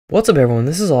What's up everyone,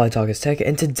 this is All I Talk is Tech,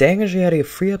 and today I'm going to show you how to get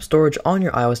free up storage on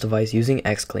your iOS device using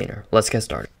Xcleaner. Let's get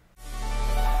started.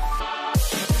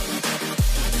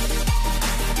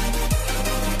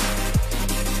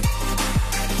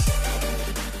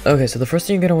 Okay, so the first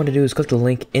thing you're going to want to do is click the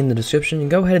link in the description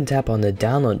and go ahead and tap on the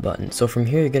download button. So from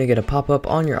here you're going to get a pop-up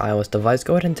on your iOS device.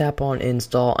 Go ahead and tap on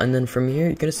install, and then from here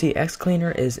you're going to see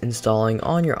Xcleaner is installing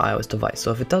on your iOS device.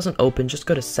 So if it doesn't open, just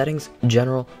go to settings,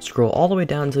 general, scroll all the way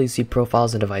down until you see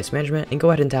profiles and device management, and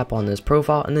go ahead and tap on this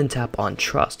profile and then tap on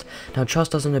trust. Now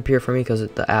trust doesn't appear for me because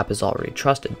the app is already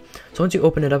trusted. So once you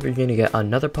open it up, you're going to get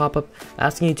another pop-up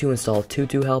asking you to install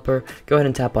Tutu helper. Go ahead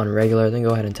and tap on regular, then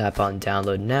go ahead and tap on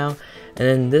download now. And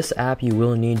then this app you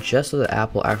will need just so the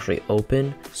app will actually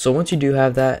open. So once you do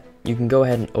have that, you can go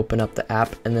ahead and open up the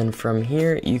app, and then from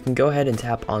here you can go ahead and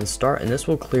tap on start, and this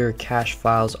will clear cache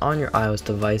files on your iOS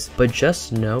device. But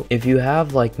just note, if you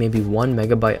have like maybe 1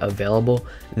 megabyte available,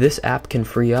 this app can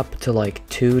free up to like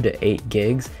 2 to 8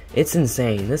 gigs. It's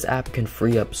insane. This app can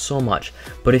free up so much,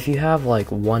 but if you have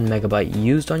like 1 megabyte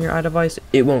used on your iDevice,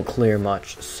 it won't clear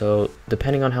much. So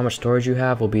depending on how much storage you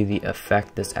have will be the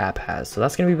effect this app has. So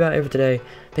that's gonna be about it for today.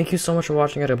 Thank you so much for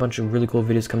watching. I got a bunch of really cool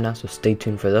videos coming out, so stay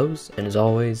tuned for those, and as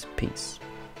always, peace.